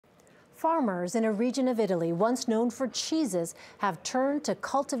Farmers in a region of Italy once known for cheeses have turned to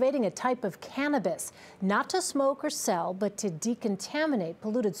cultivating a type of cannabis, not to smoke or sell, but to decontaminate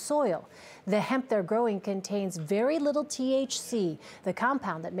polluted soil. The hemp they're growing contains very little THC, the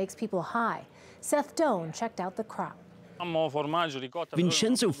compound that makes people high. Seth Doane checked out the crop.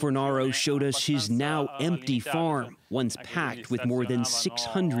 Vincenzo Fornaro showed us his now empty farm, once packed with more than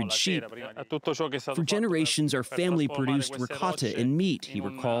 600 sheep. For generations, our family produced ricotta and meat, he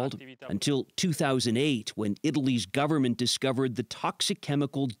recalled, until 2008, when Italy's government discovered the toxic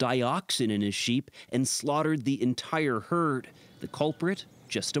chemical dioxin in his sheep and slaughtered the entire herd. The culprit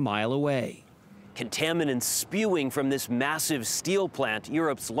just a mile away. Contaminants spewing from this massive steel plant,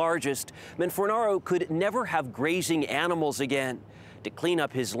 Europe's largest, meant Fornaro could never have grazing animals again. To clean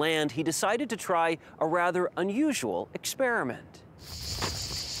up his land, he decided to try a rather unusual experiment.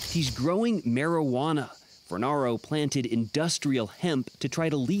 He's growing marijuana. Fornaro planted industrial hemp to try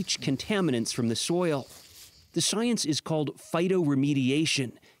to leach contaminants from the soil. The science is called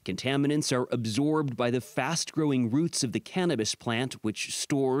phytoremediation. Contaminants are absorbed by the fast-growing roots of the cannabis plant, which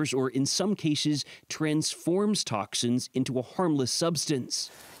stores or, in some cases, transforms toxins into a harmless substance.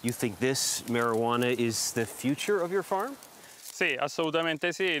 You think this marijuana is the future of your farm? Yes,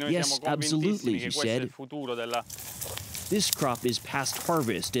 absolutely, he said. This crop is past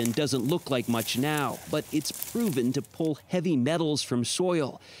harvest and doesn't look like much now, but it's proven to pull heavy metals from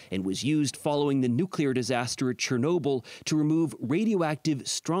soil and was used following the nuclear disaster at Chernobyl to remove radioactive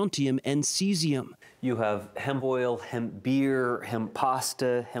strontium and cesium. You have hemp oil, hemp beer, hemp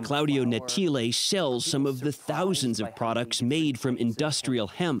pasta, hemp Claudio flour. Nettile sells some of the thousands of products made from industrial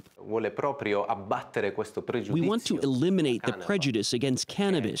hemp. We want to eliminate the prejudice against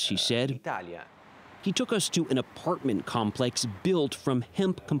cannabis, he said. He took us to an apartment complex built from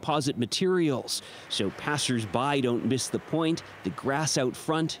hemp composite materials. So passers-by don't miss the point. The grass out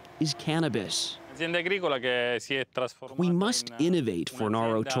front is cannabis. We must innovate,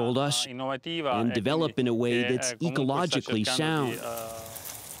 Fornaro told us, and develop in a way that's ecologically sound.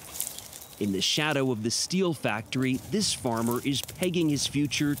 In the shadow of the steel factory, this farmer is pegging his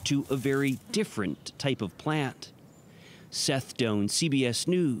future to a very different type of plant. Seth Doane, CBS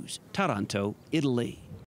News, Taranto, Italy.